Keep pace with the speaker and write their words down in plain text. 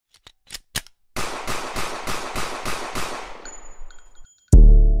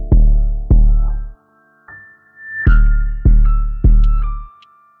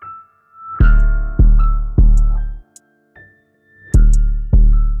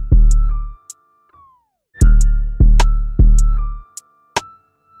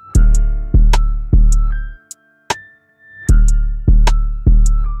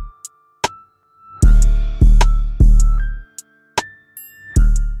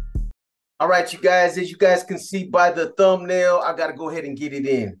All right, you guys, as you guys can see by the thumbnail, I got to go ahead and get it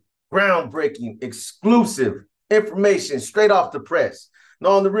in. Groundbreaking, exclusive information straight off the press.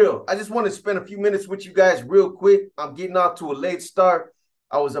 No, on the real, I just want to spend a few minutes with you guys real quick. I'm getting off to a late start.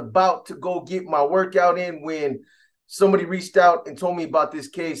 I was about to go get my workout in when somebody reached out and told me about this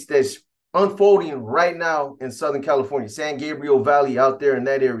case that's unfolding right now in Southern California, San Gabriel Valley out there in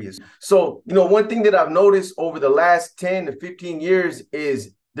that area. So, one thing that I've noticed over the last 10 to 15 years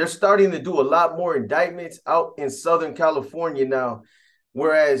is they're starting to do a lot more indictments out in Southern California now.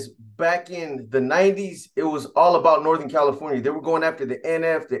 Whereas back in the 90s, it was all about Northern California. They were going after the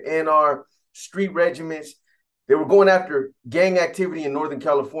NF, the NR, street regiments. They were going after gang activity in Northern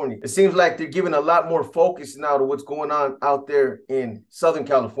California. It seems like they're giving a lot more focus now to what's going on out there in Southern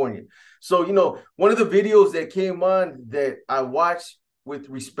California. So, one of the videos that came on that I watched with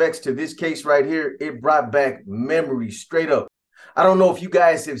respects to this case right here, it brought back memories straight up. I don't know if you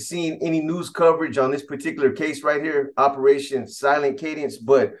guys have seen any news coverage on this particular case right here, Operation Silent Cadence,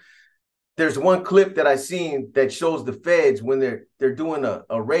 but there's one clip that I seen that shows the feds when they're doing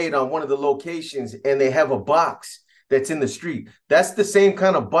a raid on one of the locations and they have a box that's in the street. That's the same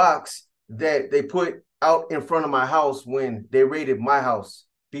kind of box that they put out in front of my house when they raided my house,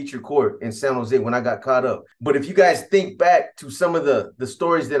 Beecher Court in San Jose, when I got caught up. But if you guys think back to some of the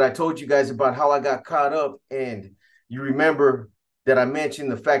stories that I told you guys about how I got caught up, and you remember that I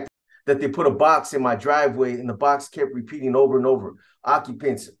mentioned the fact that they put a box in my driveway and the box kept repeating over and over,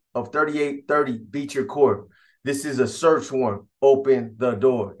 occupants of 3830 Beecher Court, this is a search warrant, open the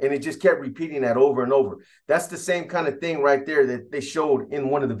door. And it just kept repeating that over and over. That's the same kind of thing right there that they showed in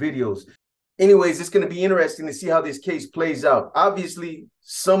one of the videos. Anyways, it's going to be interesting to see how this case plays out. Obviously,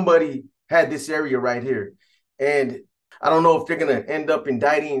 somebody had this area right here. And I don't know if they're going to end up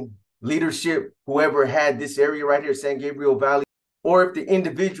indicting leadership, whoever had this area right here, San Gabriel Valley, or if the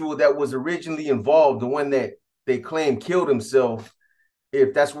individual that was originally involved, the one that they claim killed himself,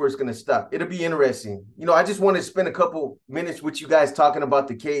 if that's where it's going to stop. It'll be interesting. I just want to spend a couple minutes with you guys talking about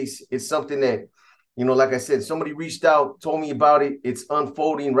the case. It's something that, like I said, somebody reached out, told me about it. It's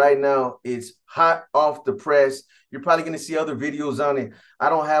unfolding right now. It's hot off the press. You're probably going to see other videos on it. I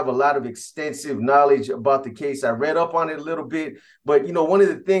don't have a lot of extensive knowledge about the case. I read up on it a little bit, but, one of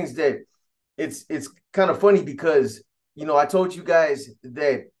the things that it's kind of funny because I told you guys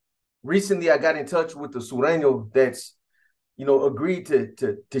that recently I got in touch with the Sureño that's, agreed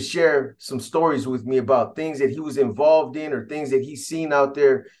to share some stories with me about things that he was involved in or things that he's seen out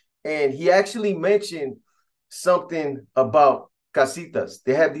there. And he actually mentioned something about casitas.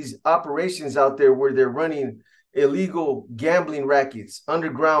 They have these operations out there where they're running illegal gambling rackets,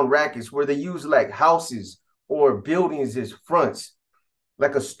 underground rackets, where they use like houses or buildings as fronts,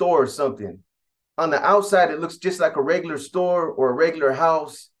 like a store or something. On the outside, it looks just like a regular store or a regular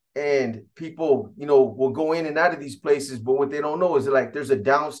house, and people, will go in and out of these places. But what they don't know is like there's a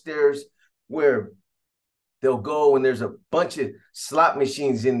downstairs where they'll go and there's a bunch of slot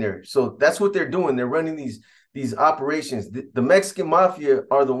machines in there. So that's what they're doing. They're running these operations. The Mexican mafia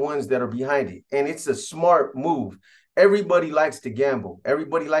are the ones that are behind it, and it's a smart move. Everybody likes to gamble.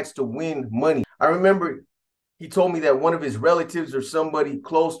 Everybody likes to win money. I remember he told me that one of his relatives or somebody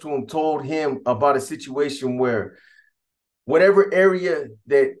close to him told him about a situation where whatever area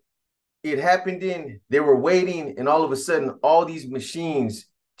that it happened in, they were waiting, and all of a sudden, all these machines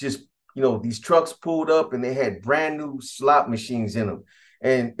just, these trucks pulled up and they had brand new slot machines in them.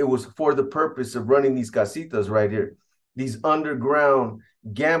 And it was for the purpose of running these casitas right here, these underground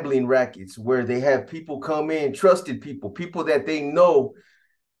gambling rackets where they have people come in, trusted people that they know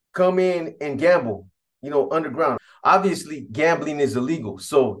come in and gamble, underground. Obviously, gambling is illegal.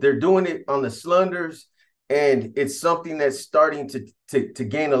 So they're doing it on the slunders, and it's something that's starting to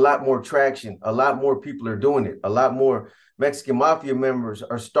gain a lot more traction. A lot more people are doing it. A lot more Mexican mafia members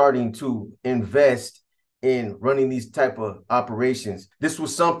are starting to invest in running these type of operations. This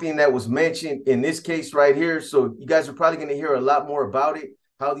was something that was mentioned in this case right here. So you guys are probably going to hear a lot more about it,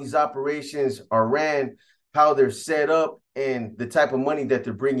 how these operations are ran, how they're set up, and the type of money that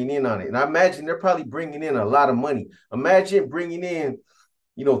they're bringing in on it. And I imagine they're probably bringing in a lot of money. Imagine bringing in,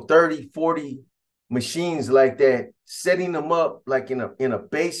 30, 40 machines like that, setting them up like in a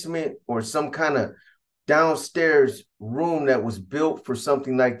basement or some kind of downstairs room that was built for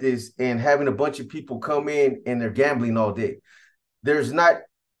something like this, and having a bunch of people come in and they're gambling all day. There's not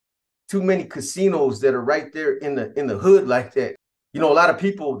too many casinos that are right there in the hood like that. A lot of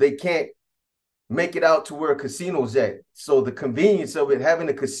people, they can't make it out to where a casino's at. So the convenience of it, having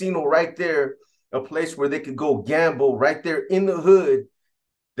a casino right there, a place where they could go gamble right there in the hood,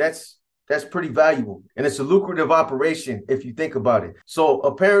 that's That's pretty valuable. And it's a lucrative operation if you think about it. So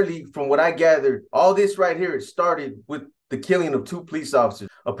apparently, from what I gathered, all this right here, it started with the killing of 2 police officers.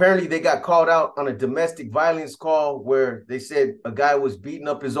 Apparently, they got called out on a domestic violence call where they said a guy was beating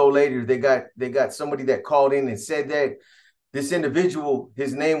up his old lady. They got somebody that called in and said that. This individual,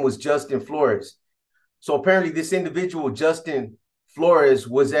 his name was Justin Flores. So apparently this individual, Justin Flores,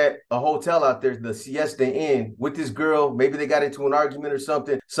 was at a hotel out there, the Siesta Inn, with this girl. Maybe they got into an argument or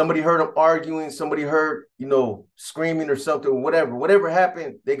something. Somebody heard them arguing. Somebody heard, screaming or something, whatever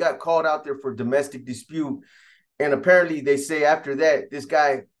happened. They got called out there for domestic dispute. And apparently they say after that, this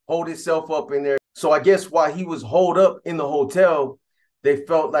guy holed himself up in there. So I guess while he was holed up in the hotel, they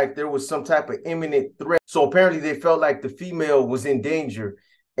felt like there was some type of imminent threat. So apparently they felt like the female was in danger,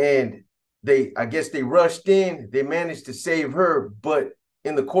 and I guess they rushed in. They managed to save her, but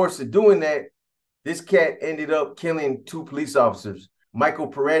in the course of doing that, this cat ended up killing 2 police officers, Michael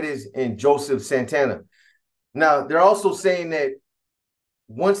Paredes and Joseph Santana. Now, they're also saying that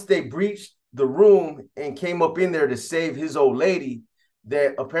once they breached the room and came up in there to save his old lady,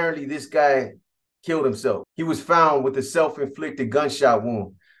 that apparently this guy killed himself. He was found with a self-inflicted gunshot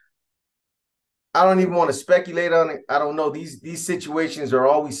wound. I don't even want to speculate on it. I don't know. These situations are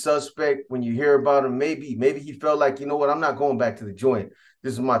always suspect when you hear about him. Maybe he felt like, you know what, I'm not going back to the joint.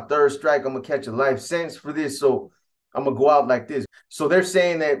 This is my 3rd strike. I'm going to catch a life sentence for this, so I'm going to go out like this. So they're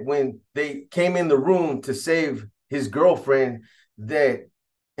saying that when they came in the room to save his girlfriend, that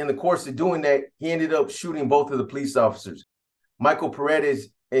in the course of doing that, he ended up shooting both of the police officers, Michael Paredes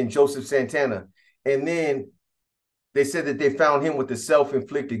and Joseph Santana. And then they said that they found him with a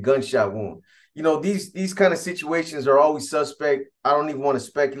self-inflicted gunshot wound. These kind of situations are always suspect. I don't even want to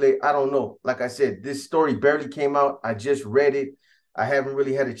speculate. I don't know. Like I said, this story barely came out. I just read it. I haven't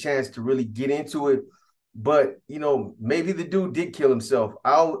really had a chance to really get into it. But, maybe the dude did kill himself.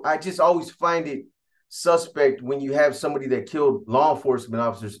 I just always find it suspect when you have somebody that killed law enforcement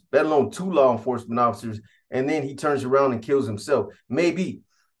officers, let alone 2 law enforcement officers, and then he turns around and kills himself. Maybe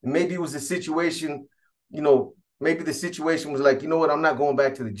it was a situation, maybe the situation was like, you know what, I'm not going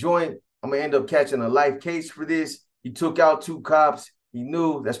back to the joint. I'm going to end up catching a life case for this. He took out 2 cops. He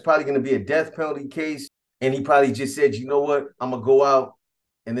knew that's probably going to be a death penalty case. And he probably just said, you know what, I'm going to go out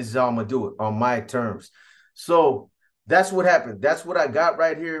and this is how I'm going to do it on my terms. So that's what happened. That's what I got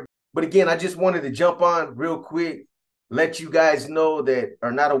right here. But again, I just wanted to jump on real quick, let you guys know that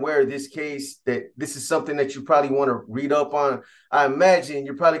are not aware of this case, that this is something that you probably want to read up on. I imagine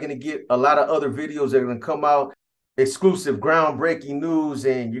you're probably going to get a lot of other videos that are going to come out, exclusive groundbreaking news,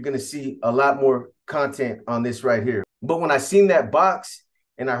 and you're going to see a lot more content on this right here. But when I seen that box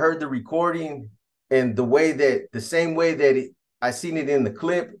and I heard the recording and the same way that I seen it in the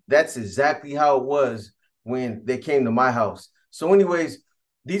clip, that's exactly how it was when they came to my house. So anyways,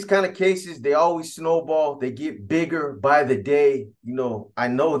 these kind of cases, they always snowball. They get bigger by the day. I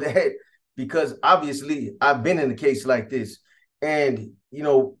know that because obviously I've been in a case like this, and,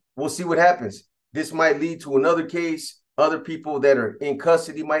 we'll see what happens. This might lead to another case. Other people that are in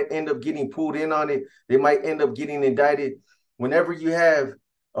custody might end up getting pulled in on it. They might end up getting indicted. Whenever you have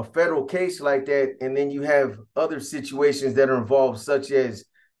a federal case like that, and then you have other situations that are involved, such as,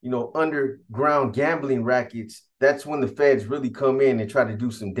 underground gambling rackets, that's when the feds really come in and try to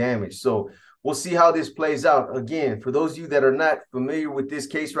do some damage. So we'll see how this plays out. Again, for those of you that are not familiar with this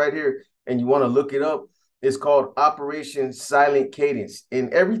case right here and you want to look it up, it's called Operation Silent Cadence.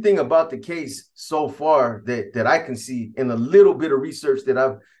 And everything about the case so far that I can see in a little bit of research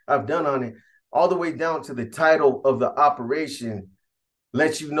that I've done on it, all the way down to the title of the operation,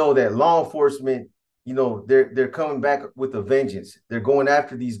 lets you know that law enforcement, they're coming back with a vengeance. They're going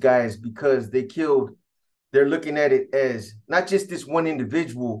after these guys because they're looking at it as not just this one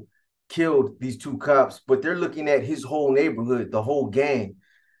individual killed these 2 cops, but they're looking at his whole neighborhood, the whole gang,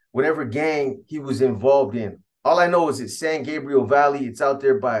 whatever gang he was involved in. All I know is it's San Gabriel Valley. It's out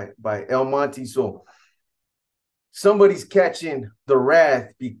there by El Monte. So somebody's catching the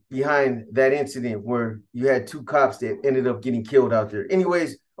wrath behind that incident where you had 2 cops that ended up getting killed out there.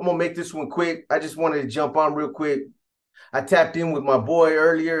 Anyways, I'm going to make this one quick. I just wanted to jump on real quick. I tapped in with my boy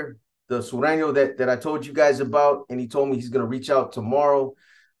earlier, the Sureño that I told you guys about, and he told me he's going to reach out tomorrow.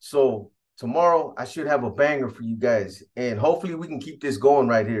 So tomorrow I should have a banger for you guys, and hopefully we can keep this going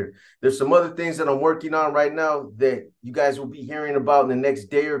right here. There's some other things that I'm working on right now that you guys will be hearing about in the next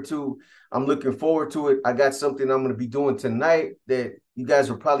day or 2. I'm looking forward to it. I got something I'm going to be doing tonight that you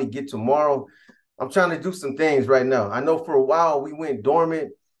guys will probably get tomorrow. I'm trying to do some things right now. I know for a while we went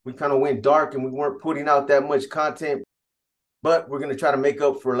dormant. We kind of went dark and we weren't putting out that much content. but we're going to try to make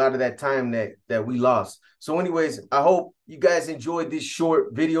up for a lot of that time that we lost. So anyways, I hope you guys enjoyed this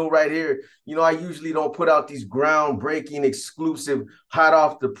short video right here. You know, I usually don't put out these groundbreaking, exclusive, hot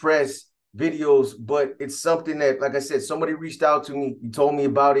off the press videos, but it's something that, like I said, somebody reached out to me, he told me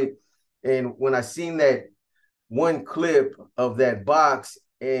about it. And when I seen that one clip of that box,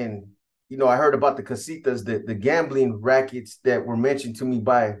 and you know, I heard about the casitas, the gambling rackets that were mentioned to me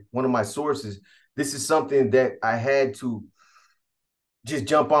by one of my sources. This is something that I had to just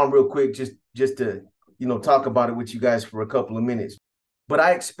jump on real quick, just to, you know, talk about it with you guys for a couple of minutes. But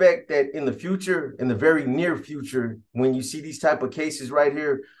I expect that in the future, in the very near future, when you see these type of cases right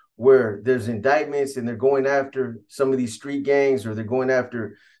here, where there's indictments and they're going after some of these street gangs, or they're going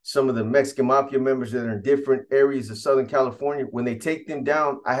after some of the Mexican mafia members that are in different areas of Southern California, when they take them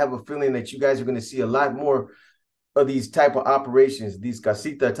down, I have a feeling that you guys are going to see a lot more of these type of operations, these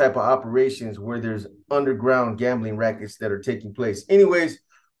casita type of operations, where there's underground gambling rackets that are taking place. Anyways,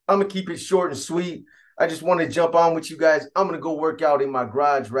 I'm gonna keep it short and sweet. I just want to jump on with you guys. I'm gonna go work out in my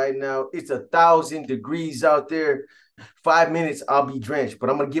garage right now. It's 1,000 degrees out there. 5 minutes, I'll be drenched, but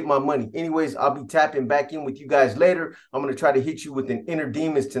I'm gonna get my money. Anyways, I'll be tapping back in with you guys later. I'm gonna try to hit you with an inner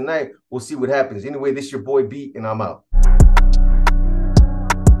demons tonight. We'll see what happens. Anyway, this is your boy B, and I'm out.